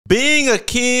Being a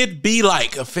kid be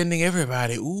like offending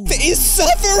everybody. Ooh. Is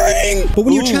suffering. But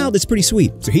when you're a child, it's pretty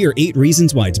sweet. So here are 8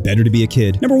 reasons why it's better to be a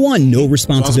kid. Number 1, no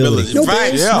responsibility. No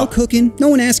bills, no cooking, no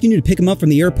one asking you to pick them up from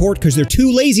the airport because they're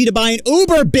too lazy to buy an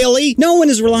Uber, Billy. No one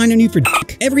is relying on you for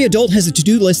dick. Every adult has a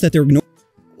to-do list that they're ignoring.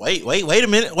 Wait a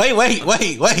minute. Wait.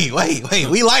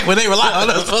 We like when they rely on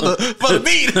us for the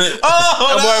beat.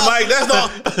 Oh, boy, Mike, that's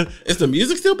not. Is the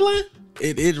music still playing?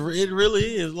 It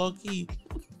really is low key.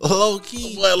 Low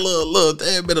key. Boy, a little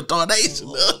damn bit of tarnation.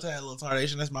 A little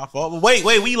tarnation. That's my fault. But wait.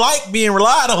 We like being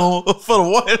relied on for the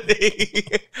one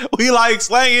thing. We like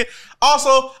slanging.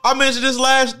 Also, I mentioned this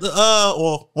last,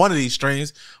 one of these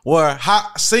streams where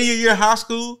senior year high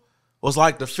school was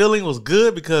like the feeling was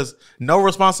good because no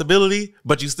responsibility,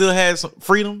 but you still had some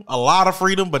freedom, a lot of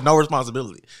freedom, but no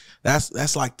responsibility.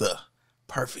 That's like the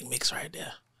perfect mix right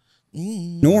there.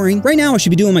 Ignoring. Right now I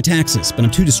should be doing my taxes, but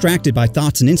I'm too distracted by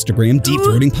thoughts on Instagram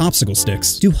deep-throating popsicle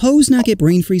sticks. Do hoes not get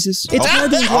brain freezes? It's hard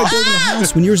to enjoy building a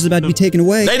house when yours is about to be taken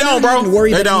away. They don't, bro. To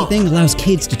worry about anything allows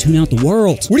kids to tune out the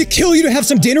world. Would it kill you to have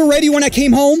some dinner ready when I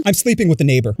came home? I'm sleeping with the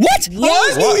neighbor. What?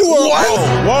 What?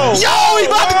 Whoa. Yo, he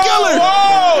about to kill her.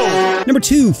 Whoa. Number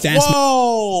 2, fast.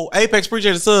 Whoa. Apex,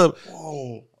 appreciate the sub.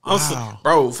 Whoa. Wow.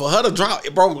 Bro, for her to drop,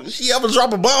 bro, she ever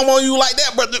drop a bomb on you like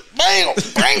that, bro? Bam,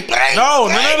 bang, bang. No.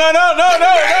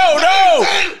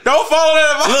 Don't follow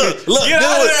that. Look.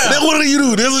 Then what do you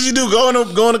do? This is what you do.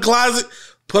 Go in the closet,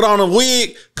 put on a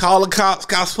wig, call the cops.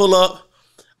 Cops pull up.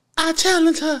 I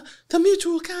challenge her to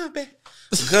mutual combat.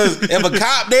 Because if a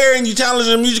cop there and you challenge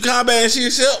her to mutual combat and she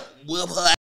accept, whip her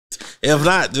ass. If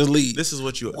not, just leave. This is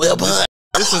what you whip her.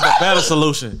 This is the better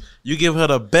solution. You give her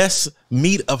the best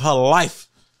meat of her life.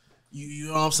 You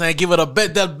know what I'm saying? Give her the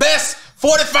best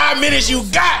 45 minutes you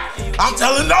got. I'm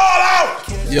telling it all out.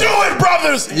 Yeah. Do it,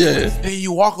 brothers. Yeah. Then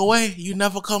you walk away. You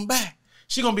never come back.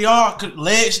 She gonna be all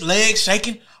legs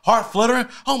shaking, heart fluttering.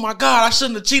 Oh my God, I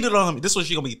shouldn't have cheated on him. This is what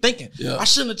she gonna be thinking. Yeah. I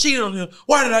shouldn't have cheated on him.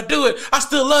 Why did I do it? I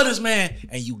still love this man.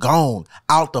 And you gone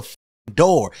out the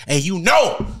door. And you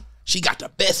know she got the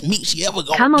best meat she ever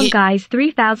gonna get. Come on, guys.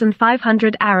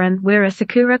 3,500 Aaron. We're a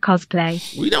Sakura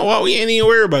cosplay. We know why we ain't even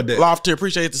worried about that. Lofty,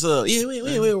 appreciate the sub. Yeah,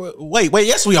 wait.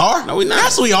 Yes, we are. No, we not.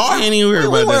 Yes, we are. We ain't even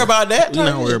worried about that. We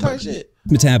not worried about shit.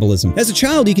 Metabolism. As a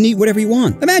child, you can eat whatever you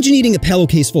want. Imagine eating a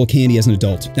pillowcase full of candy as an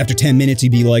adult. After 10 minutes,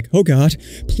 you'd be like, oh God,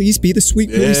 please be the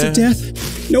sweet release of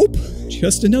death. Nope.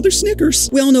 Just another Snickers.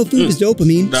 We all know food is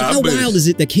dopamine, so how wild is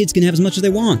it that kids can have as much as they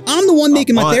want? I'm the one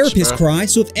making my therapist cry,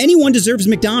 so if anyone deserves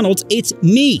McDonald's, it's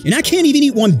me. And I can't even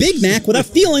eat one Big Mac without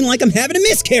feeling like I'm having a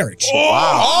miscarriage.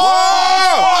 Wow.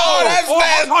 Oh, that's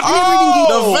nasty.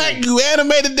 The fact you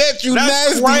animated that, you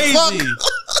nasty fuck.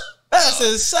 That's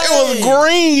insane. It was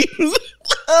green.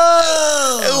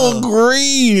 It was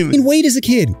green. And weight as a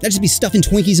kid, I'd just be stuffing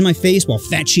Twinkies in my face while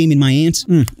fat shaming my aunt.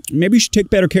 Maybe you should take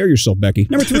better care of yourself, Becky.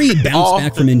 Number 3, bounce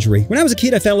back from injury. When I was a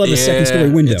kid, I fell out of a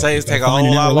second-story window. Take a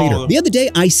whole lot longer. The other day,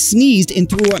 I sneezed and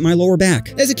threw out my lower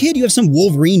back. As a kid, you have some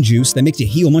Wolverine juice that makes you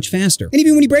heal much faster. And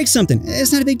even when you break something,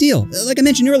 it's not a big deal. Like I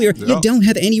mentioned earlier, you don't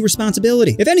have any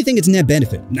responsibility. If anything, it's a net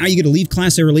benefit. Now you get to leave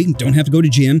class early, don't have to go to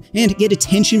gym, and get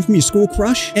attention from your school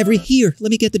crush. Here, let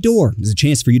me get the door. There's a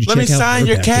chance for you to check out. Let me sign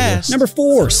your cash. Number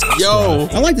 4, yo.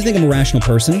 I like to think I'm a rational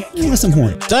person, unless I'm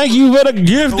horny. Thank you for the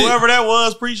gift. Whoever that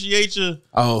was, appreciate you.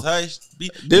 Oh, you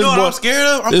know what I'm scared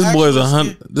of? This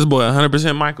boy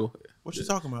 100% Michael. What you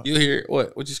talking about? You hear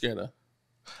what? What you scared of?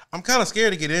 I'm kind of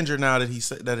scared to get injured now that he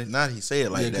said that. Not he said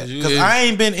it like that because I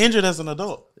ain't been injured as an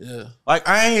adult. Yeah, like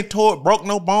I ain't broke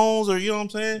no bones or you know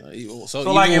what I'm saying.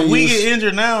 So like if we get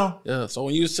injured now, yeah. So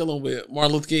when you was chilling with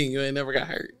Martin Luther King, you ain't never got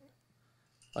hurt.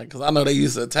 Like, cause I know they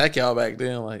used to attack y'all back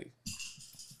then. Like,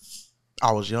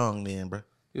 I was young then, bro.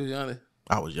 You was young.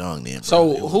 I was young then. Bro.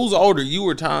 So who's older? You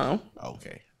or Tom?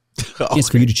 Okay. It's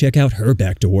for you to check out her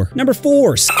back door. Number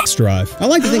 4, sex drive. I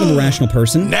like to think I'm a rational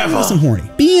person. Never. Unless I'm horny.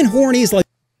 Being horny is like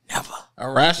never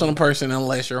a rational person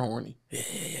unless you're horny. Yeah.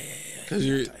 Cause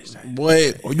you're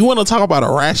boy. You want to talk about a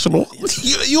rational?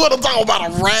 You want to talk about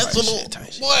a rational?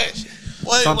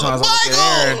 What? Sometimes I look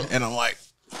at Aaron and I'm like,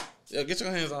 yo, get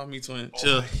your hands off me, twin.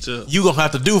 Chill. You gonna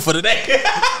have to do for today.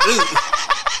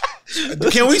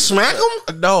 Can we smack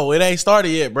him? No, it ain't started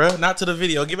yet, bro. Not to the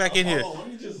video. Get back in here.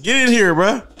 Get in here,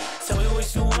 bro.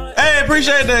 Hey,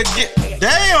 appreciate that.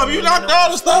 Damn, you knocked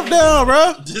all the stuff down,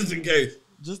 bro. Just in case.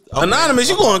 Just Anonymous,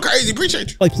 you going crazy.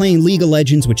 Appreciate you. Like playing League of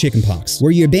Legends with chickenpox,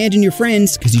 where you abandon your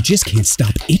friends because you just can't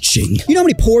stop itching. You know how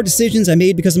many poor decisions I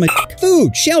made because of my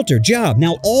food, shelter, job,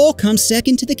 now all comes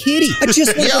second to the kitty. I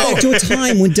just want to go back to a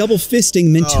time when double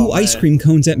fisting meant 2 ice cream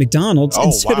cones at McDonald's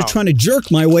instead of trying to jerk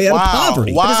my way out of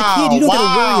poverty. But as a kid, you don't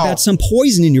gotta worry about some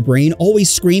poison in your brain always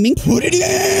screaming, put it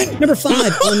in! Number 5,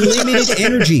 unlimited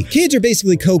energy. Kids are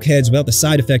basically cokeheads without the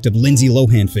side effect of Lindsay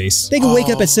Lohan face. They can wake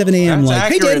up at 7 a.m.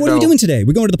 like, hey Dad, what are we doing today?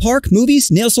 We're going to the park, movies,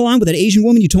 nail salon with that Asian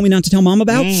woman you told me not to tell Mom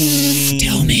about?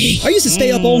 Tell me. I used to stay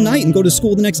up all night and go to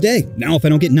school the next day. Now if I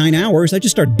don't get 9 hours, I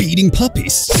just start beating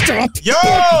puppies. Stop. Yo!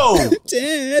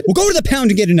 Dad. We'll go to the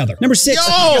pound and get another. Number 6,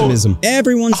 optimism.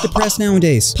 Everyone's depressed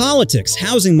nowadays. Politics,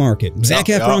 housing market, Zac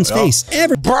Efron's face.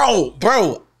 Bro,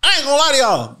 I ain't gonna lie to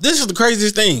y'all. This is the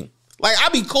craziest thing. Like, I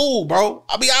be cool, bro.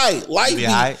 I be all right. Life be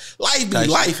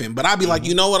lifing. But I be like,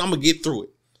 you know what? I'm gonna get through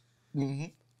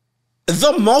it.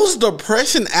 The most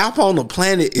depressing app on the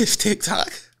planet is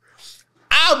TikTok.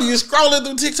 I'll be scrolling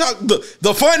through TikTok.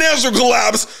 The financial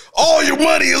collapse. All your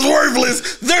money is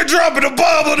worthless. They're dropping a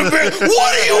bomb on the bed. What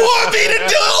do you want me to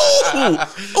do?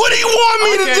 What do you want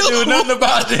me to do? I can't do nothing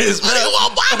about this, bro. What do you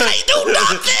want? I can't do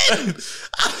nothing.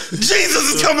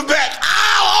 Jesus is coming back.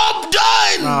 I'm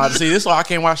done. Nah, see, this is why I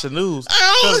can't watch the news.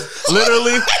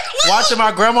 Literally, watching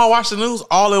my grandma watch the news,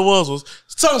 all it was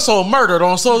so-and-so murdered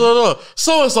on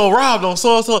so-and-so robbed on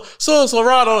so-and-so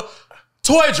robbed on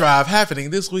toy drive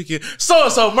happening this weekend.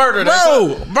 So-and-so murdered.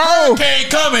 Bro. Hurricane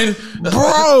coming.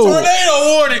 Bro.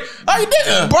 Tornado warning. Hey,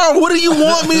 nigga. Bro, what do you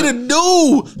want me to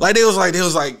do? Like, they was like,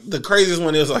 the craziest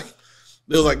one, it was like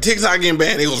TikTok getting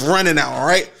banned. It was running out,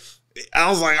 right? I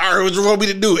was like, all right, what you want me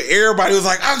to do? Everybody was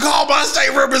like, I called my state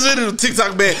representative,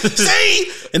 TikTok ban.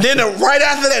 See? And then right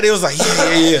after that, it was like,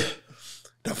 yeah.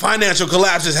 The financial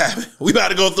collapse has happened. We about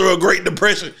to go through a Great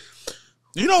Depression.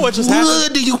 You know what just happened?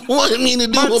 What do you want me to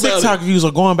do My about TikTok views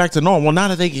are going back to normal. Now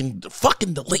that they getting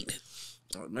fucking deleted.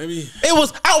 Maybe.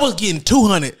 I was getting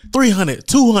 200, 300,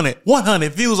 200,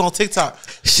 100 views on TikTok.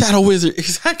 Shadow Wizard.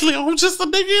 Exactly. I'm just a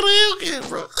nigga in a Hellcat,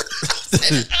 bro.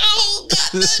 Oh,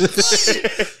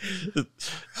 God.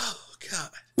 Oh, God.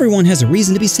 Everyone has a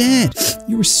reason to be sad.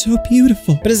 You were so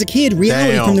beautiful. But as a kid,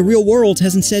 reality from the real world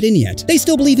hasn't set in yet. They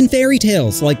still believe in fairy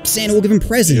tales, like Santa will give them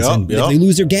presents, and if they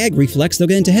lose their gag reflex, they'll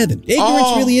get into heaven.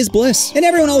 Ignorance really is bliss. And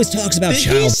everyone always talks about Did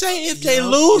he say if they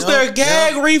lose their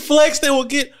gag reflex, they will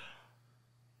get...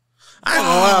 I ain't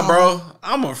gonna lie, bro.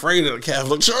 I'm afraid of the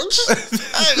Catholic Church.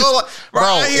 I ain't gonna lie.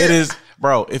 Bro, it is...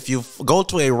 Bro, if you go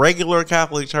to a regular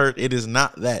Catholic church, it is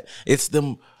not that. It's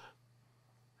them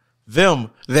that...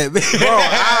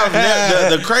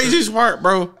 Bro, the craziest part,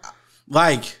 bro,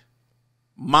 like,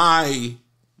 my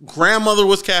grandmother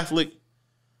was Catholic.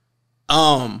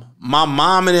 My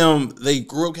mom and them, they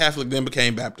grew up Catholic, then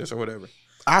became Baptist or whatever.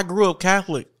 I grew up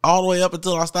Catholic all the way up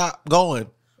until I stopped going.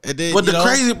 And then, but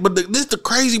this is the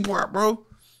crazy part, bro.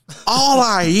 All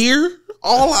I hear.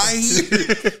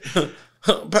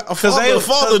 Father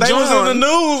John was in the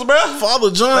news, bro. Father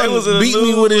John beat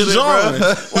me with his John.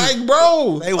 Like,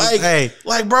 bro,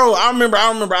 bro. I remember.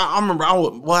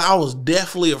 I was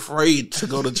definitely afraid to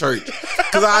go to church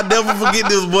because I never forget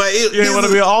this boy. You didn't want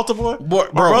to be an altar boy?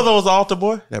 Bro. My brother was an altar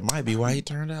boy. That might be why he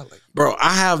turned out like. Bro,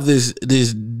 I have this.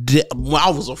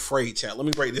 I was afraid, chat. Let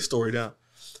me break this story down.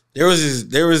 There was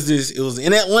this, it was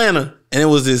in Atlanta, and it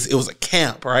was a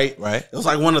camp, right? Right. It was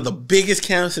like one of the biggest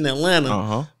camps in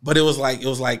Atlanta, but it was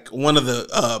like one of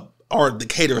the, or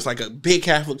Decatur, it's like a big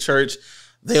Catholic church.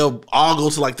 They'll all go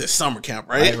to like this summer camp,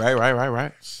 right?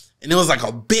 Right. And it was like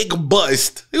a big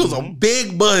bus. It was a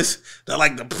big bus that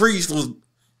like the priest was,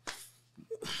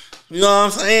 you know what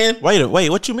I'm saying? Wait,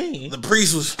 what you mean? The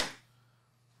priest was.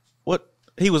 What?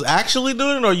 He was actually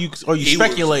doing it, or you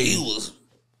speculating? He was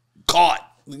caught.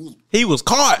 He was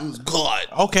caught.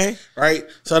 Okay. Right.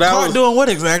 So that caught was doing what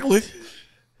exactly?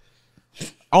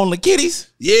 On the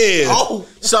kitties? Yeah. Oh.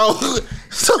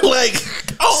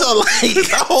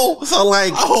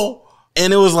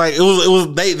 And it was like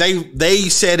they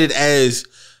said it as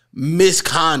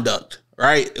misconduct,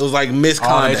 right? It was like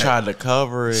misconduct. Oh, they tried to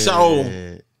cover it. So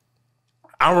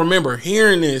I remember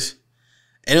hearing this.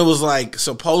 And it was like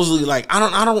supposedly like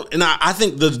I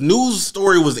think the news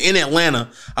story was in Atlanta.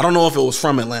 I don't know if it was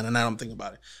from Atlanta. Now I'm thinking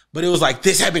about it, but it was like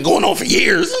this had been going on for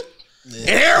years, and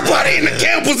everybody in the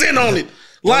camp was in on it.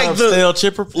 Like the stale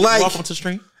chipper, welcome to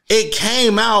stream. It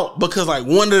came out because like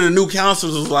one of the new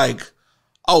counselors was like,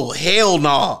 "Oh hell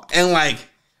no," and like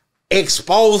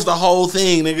exposed the whole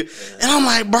thing, nigga. And I'm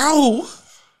like, bro,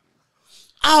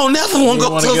 I don't never want to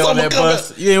go to someone come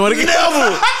bus. You ain't want to get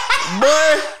never.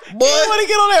 Boy, you want to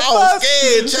get on that I bus? was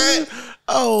scared, chat.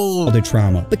 childhood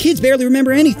trauma. But kids barely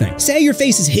remember anything. Say your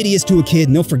face is hideous to a kid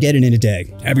and they'll forget it in a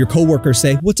day. Have your coworker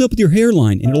say, "What's up with your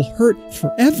hairline?" and it'll hurt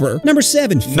forever. Number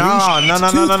 7.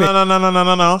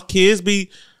 No. Kids be,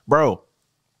 bro.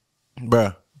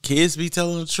 Kids be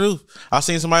telling the truth. I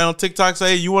seen somebody on TikTok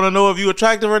say, "You want to know if you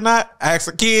attractive or not?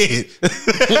 Ask a kid."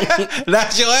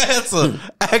 That's your answer.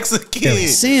 Ask a kid.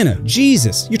 Santa,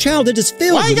 Jesus, your childhood is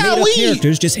filled with made-up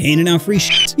characters just handing out free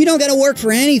shit. You don't gotta work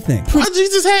for anything. Why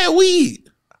Jesus had weed?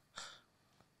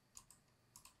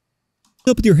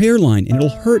 Up with your hairline and it'll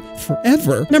hurt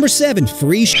forever. Number 7,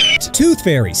 free shit. Tooth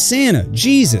Fairy, Santa,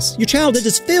 Jesus, your childhood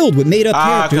is filled with made-up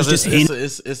characters just handing.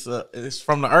 It's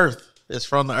from the earth. It's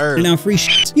from the earth. Now free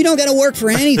shit. You don't gotta work for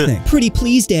anything. Pretty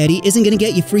Please Daddy isn't gonna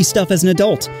get you free stuff as an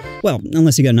adult. Well,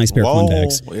 unless you got a nice pair of fun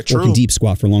bags. Or can deep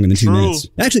squat for longer than 2 minutes.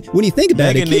 Actually, when you think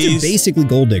about it, kids are basically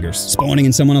gold diggers. Spawning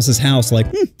in someone else's house like,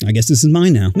 I guess this is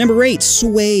mine now. Number 8,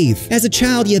 swave. As a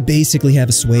child, you basically have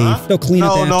a swave. They'll clean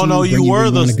up after you, bring you where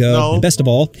you wanna go. And best of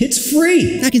all, it's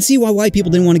free. I can see why white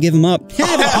people didn't want to give them up.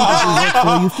 Having people who work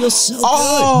for you feels so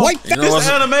good. White this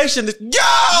animation is, Yo!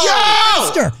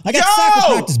 I got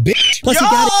soccer practice, bitch. Plus you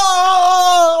got it.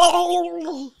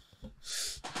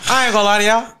 I ain't gonna lie to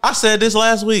y'all. I said this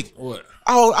last week. What?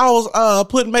 I was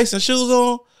putting Mason shoes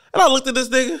on, and I looked at this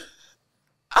nigga.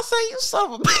 I said, "You son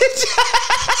of a bitch!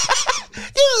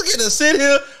 You just get to sit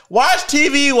here, watch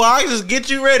TV while I just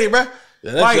get you ready, bro.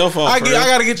 Yeah, that's your fault, I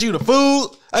gotta get you the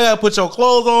food. I gotta put your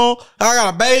clothes on. I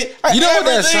gotta bathe. You know what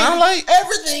that sound like?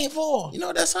 Everything for. You know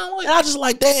what that sound like? And I just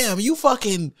like, damn, you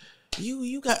fucking.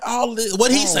 You got all this.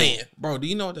 What he's saying, bro? Do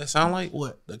you know what that sound like?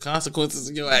 What? The consequences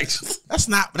of your actions. That's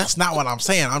not what I'm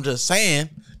saying. I'm just saying.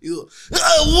 I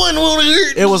wouldn't want to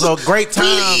hear. It was a great time.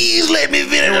 Please let me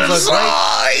fit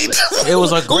inside. It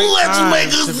was a great Let's time. make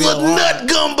us a nut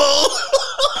gumbo.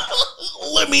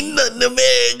 Let me nut them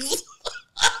eggs.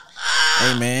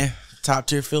 Hey man, top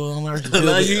tier feeling on earth.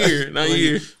 Not here.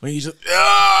 When you just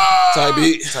type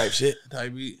beat, type shit,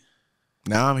 type beat.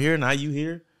 Now I'm here. Now you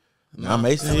here. Now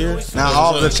Mason here. Now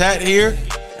all the chat here.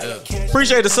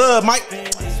 Appreciate the sub, Mike.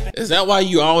 Is that why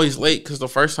you always late? Because the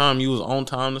first time you was on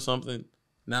time to something,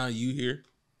 now you here?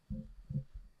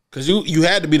 Because you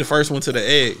had to be the first one to the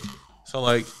egg. So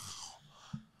like,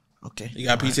 okay, you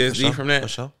got PTSD from that? For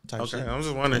sure. Okay, I'm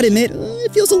just wondering. I admit,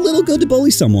 it feels a little good to bully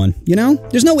someone, you know?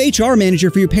 There's no HR manager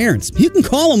for your parents. You can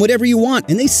call them whatever you want,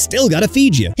 and they still gotta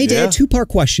feed you. Hey, Dad, 2-part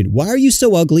question. Why are you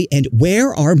so ugly, and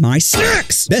where are my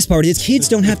snacks? Best part is, kids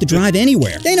don't have to drive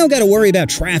anywhere. They don't gotta worry about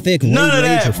traffic, road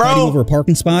rage, or fighting over a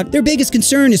parking spot. Their biggest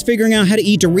concern is figuring out how to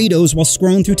eat Doritos while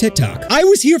scrolling through TikTok. I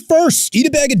was here first. Eat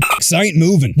a bag of dicks. I ain't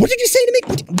moving. What did you say to me?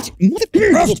 Whoa. You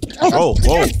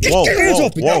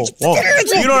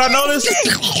know what I noticed?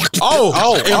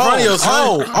 In front of your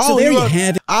son. So there you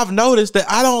have it. I've noticed that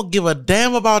I don't give a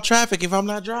damn about traffic if I'm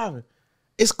not driving.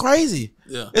 It's crazy.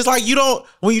 Yeah. It's like you don't,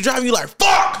 when you drive, you like,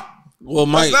 fuck. Well,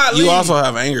 Mike, you also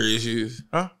have anger issues.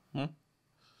 Huh?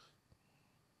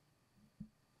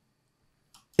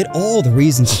 All the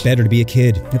reasons it's better to be a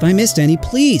kid. If I missed any,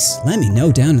 please let me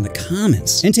know down in the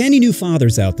comments. And to any new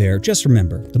fathers out there, just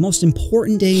remember, the most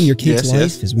important day in your kid's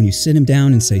life is when you sit him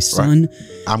down and say, son,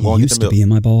 I'm going you used to be in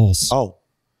my balls. Oh,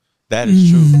 that is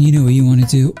true. You know what you want to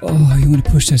do? Oh, you want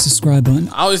to push that subscribe button?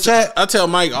 I tell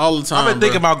Mike all the time. I've been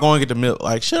thinking about going to get the milk.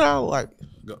 Like, should I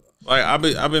I've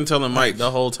been telling Mike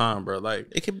the whole time, bro. Like,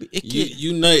 it could be.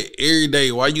 You nut every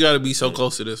day. Why you got to be so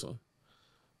close to this one?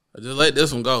 Just let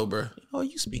this one go, bro. Oh,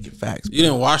 you speaking facts. You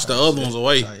didn't wash the other ones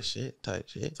away. Type shit. Type